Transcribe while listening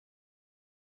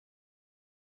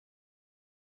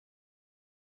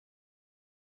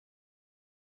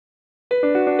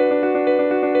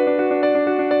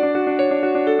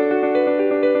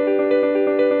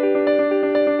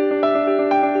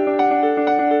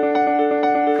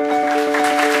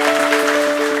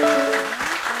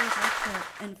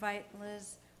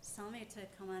me to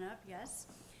come on up, yes.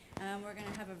 We're going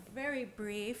to have a very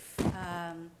brief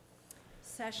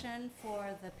session for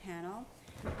the panel.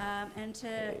 And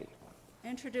to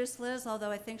introduce Liz,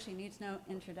 although I think she needs no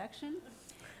introduction,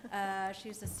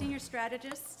 she's a senior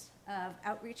strategist of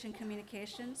outreach and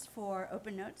communications for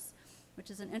OpenNotes,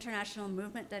 which is an international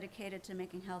movement dedicated to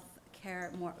making health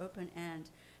care more open and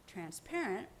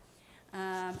transparent.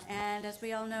 And as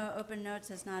we all know,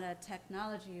 OpenNotes is not a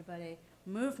technology, but a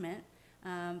movement,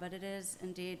 but it is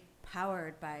indeed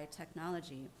powered by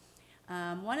technology.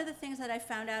 One of the things that I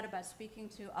found out about speaking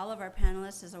to all of our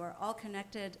panelists is that we're all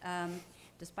connected,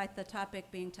 despite the topic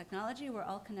being technology, we're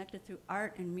all connected through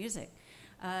art and music.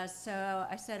 So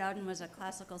I said Auden was a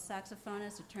classical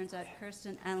saxophonist. It turns out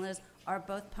Kirsten and Liz are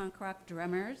both punk rock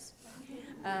drummers.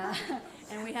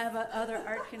 And we have other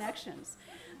art connections.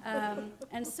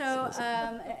 And so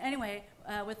anyway,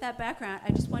 with that background,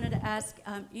 I just wanted to ask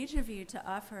each of you to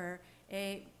offer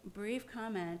a brief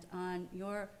comment on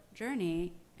your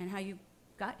journey and how you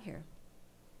got here.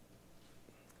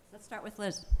 Let's start with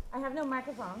Liz. I have no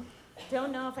microphone.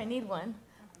 Don't know if I need one.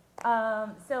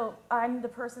 So I'm the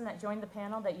person that joined the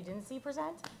panel that you didn't see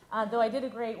present, though I did a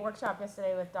great workshop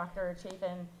yesterday with Dr.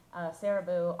 Chafin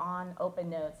Sarabu on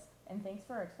OpenNotes, and thanks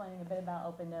for explaining a bit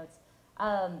about OpenNotes.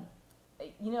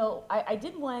 You know, I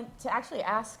did want to actually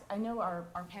ask, I know our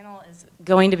panel is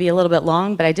going to be a little bit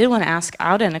long, but I did want to ask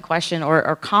Auden a question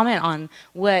or comment on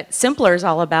what Simpler is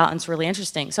all about, and it's really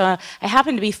interesting. So I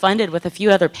happen to be funded with a few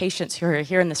other patients who are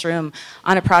here in this room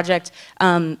on a project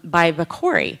by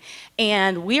Macquarie.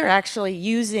 And we are actually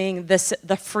using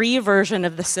the free version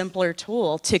of the Simpler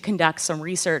tool to conduct some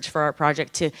research for our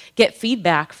project to get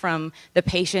feedback from the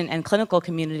patient and clinical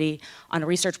community on a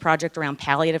research project around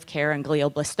palliative care and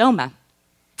glioblastoma.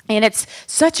 And it's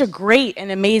such a great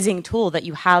and amazing tool that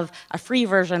you have a free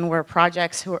version where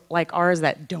projects like ours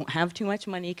that don't have too much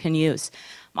money can use.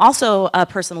 I'm also a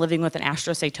person living with an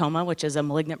astrocytoma, which is a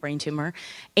malignant brain tumor,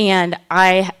 and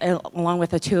I, along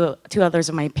with the two others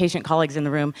of my patient colleagues in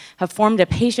the room, have formed a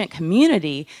patient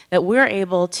community that we're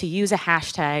able to use a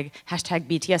hashtag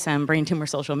BTSM, Brain Tumor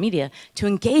Social Media, to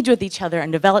engage with each other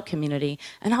and develop community,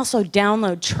 and also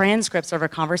download transcripts of our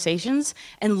conversations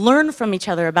and learn from each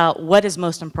other about what is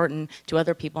most important to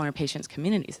other people in our patients'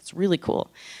 communities. It's really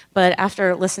cool. But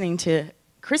after listening to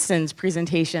Kristen's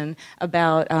presentation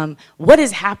about what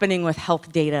is happening with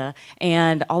health data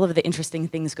and all of the interesting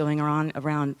things going on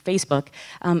around Facebook,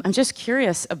 I'm just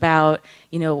curious about,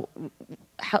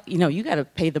 how, you got to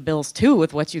pay the bills too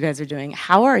with what you guys are doing.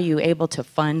 How are you able to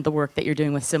fund the work that you're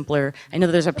doing with Simpler? I know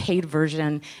there's a paid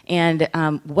version, and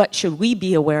what should we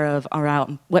be aware of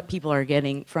around what people are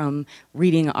getting from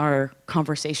reading our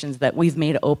conversations that we've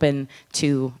made open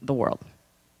to the world?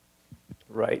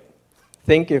 Right.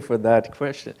 Thank you for that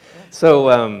question.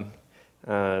 So,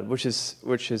 which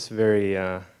is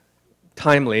very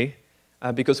timely,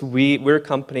 because we're a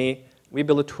company. We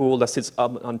build a tool that sits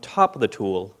up on top of the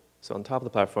tool. So on top of the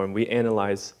platform, we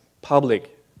analyze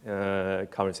public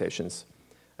conversations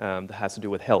that has to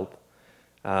do with health.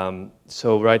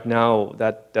 So right now,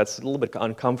 that's a little bit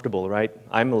uncomfortable, right?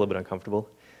 I'm a little bit uncomfortable.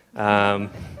 Got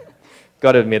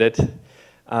to admit it.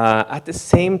 At the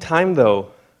same time,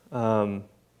 though.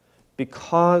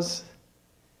 Because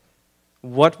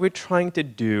what we're trying to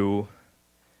do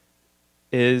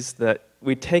is that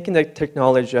we're taking the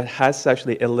technology that has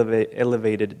actually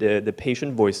elevated the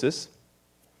patient voices,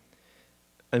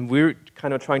 and we're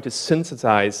kind of trying to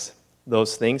synthesize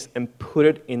those things and put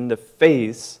it in the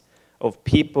face of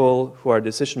people who are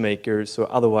decision makers or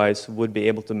otherwise would be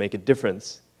able to make a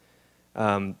difference.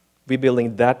 We're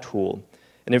building that tool.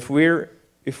 And if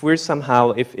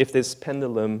this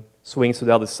pendulum swings to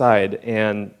the other side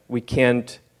and we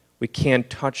can't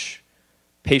touch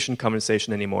patient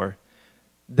conversation anymore,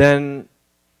 then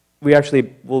we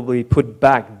actually will be put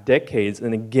back decades,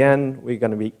 and again we're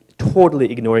going to be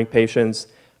totally ignoring patients.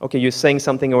 Okay, you're saying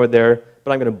something over there,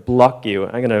 but I'm going to block you.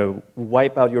 I'm going to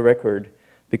wipe out your record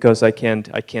because I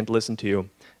can't listen to you. And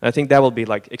I think that will be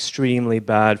like extremely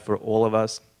bad for all of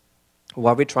us.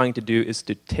 What we're trying to do is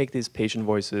to take these patient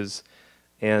voices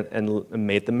and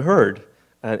make them heard.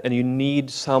 And you need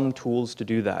some tools to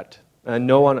do that.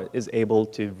 No one is able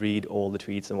to read all the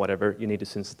tweets and whatever. You need to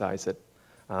synthesize it.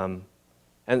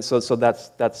 And so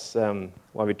that's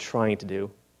what we're trying to do.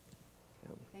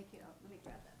 Thank you. Let me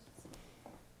grab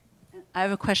that. I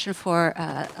have a question for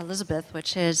Elizabeth,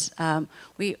 which is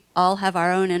we all have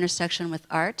our own intersection with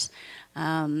art,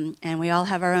 and we all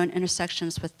have our own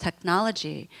intersections with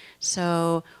technology.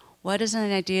 So what is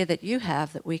an idea that you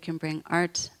have that we can bring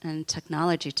art and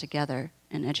technology together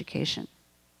in education?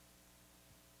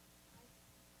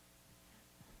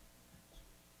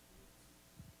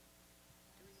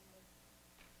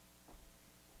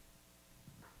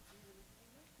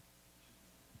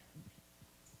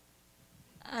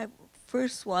 I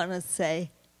first want to say,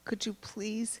 could you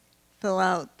please fill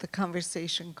out the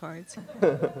conversation cards?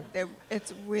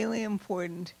 It's really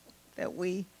important that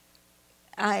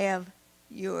I have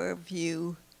your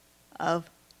view of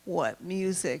what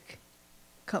music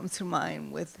comes to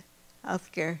mind with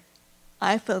healthcare.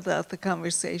 I filled out the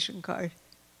conversation card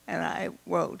and I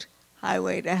wrote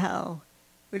Highway to Hell,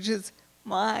 which is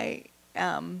my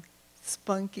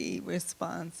spunky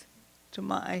response to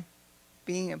my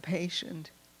being a patient.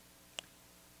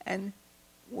 And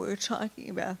we're talking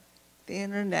about the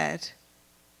internet,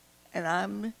 and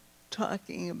I'm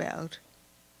talking about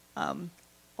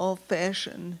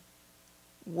old-fashioned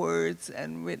words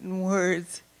and written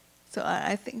words. So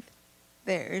I think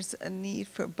there's a need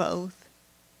for both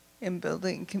in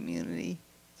building community.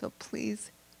 So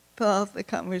please fill out the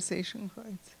conversation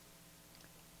cards.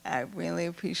 I really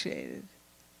appreciate it.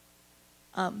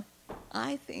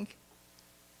 I think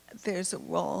there's a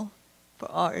role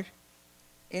for art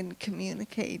in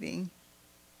communicating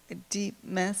a deep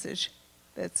message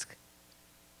that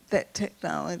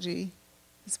technology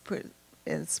is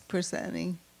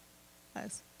presenting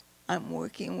us. I'm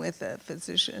working with a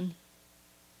physician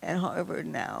at Harvard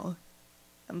now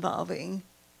involving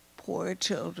poor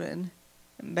children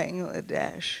in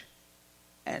Bangladesh,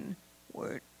 and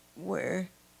where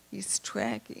he's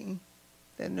tracking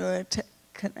the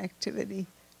neuroconnectivity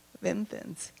of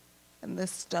infants and the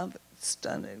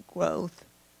stunted growth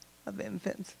of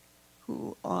infants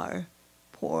who are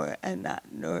poor and not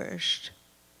nourished.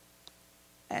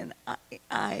 And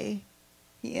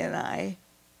he and I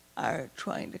are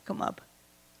trying to come up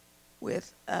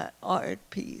with an art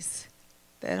piece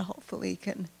that hopefully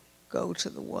can go to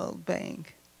the World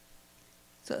Bank.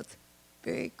 So it's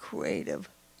very creative.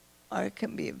 Art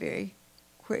can be a very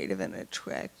creative and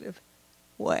attractive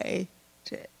way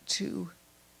to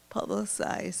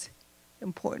publicize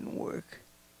important work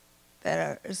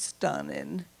that is done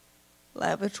in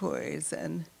laboratories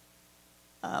and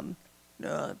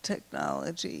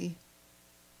neurotechnology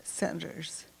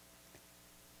centers.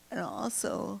 And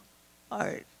also,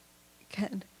 art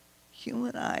can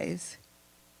humanize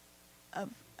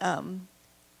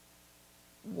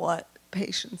what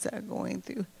patients are going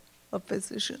through, what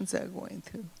physicians are going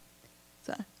through.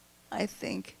 So I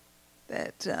think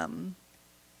that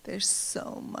there's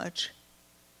so much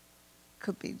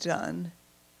could be done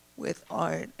with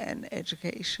art and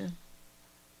education.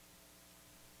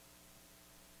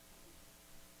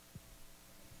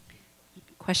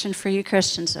 Question for you,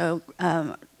 Christian. So,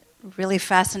 really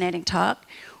fascinating talk.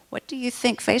 What do you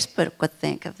think Facebook would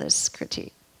think of this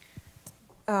critique?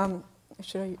 I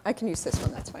can use this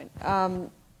one, that's fine.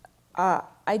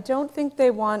 I don't think they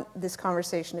want this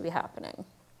conversation to be happening.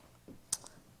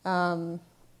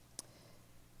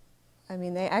 I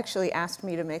mean, they actually asked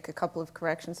me to make a couple of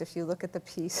corrections. If you look at the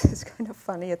piece, it's kind of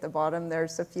funny at the bottom.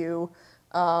 There's a few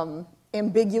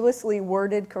ambiguously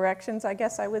worded corrections, I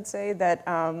guess I would say, that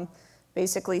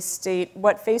basically state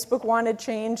what Facebook wanted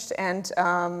changed and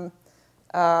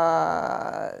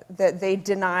that they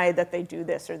deny that they do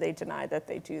this or they deny that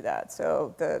they do that.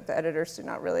 So the editors do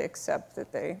not really accept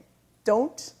that they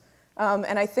don't.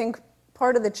 And I think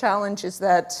part of the challenge is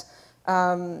that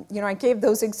I gave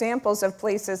those examples of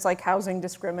places like housing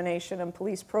discrimination and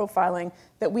police profiling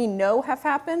that we know have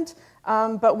happened,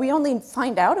 but we only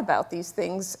find out about these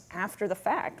things after the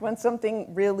fact, when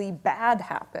something really bad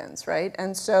happens, right?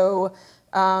 And so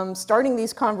starting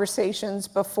these conversations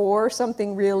before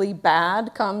something really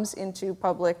bad comes into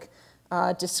public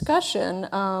discussion,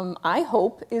 I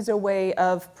hope, is a way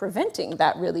of preventing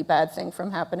that really bad thing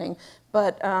from happening.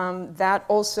 But that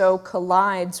also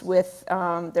collides with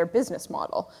their business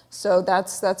model. So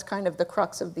that's kind of the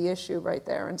crux of the issue right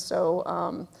there. And so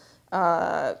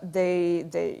I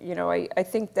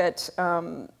think that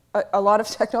a lot of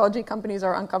technology companies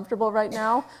are uncomfortable right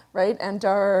now, right, and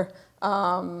are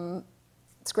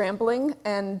scrambling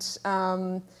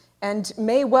and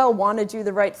may well want to do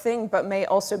the right thing, but may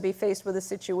also be faced with a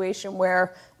situation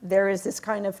where there is this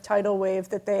kind of tidal wave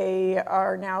that they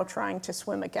are now trying to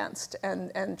swim against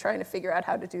and trying to figure out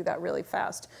how to do that really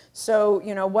fast. So,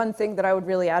 one thing that I would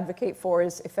really advocate for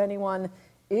is if anyone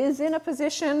is in a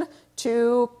position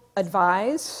to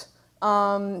advise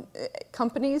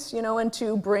companies, and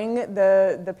to bring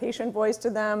the patient voice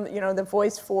to them, the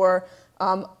voice for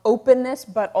openness,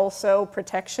 but also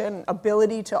protection,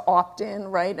 ability to opt in,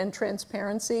 right, and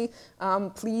transparency,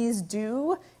 please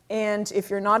do. And if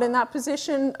you're not in that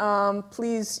position,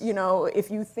 please,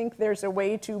 if you think there's a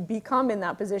way to become in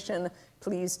that position,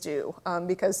 please do.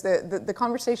 Because the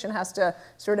conversation has to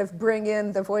sort of bring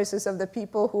in the voices of the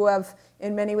people who have,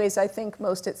 in many ways, I think,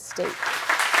 most at stake.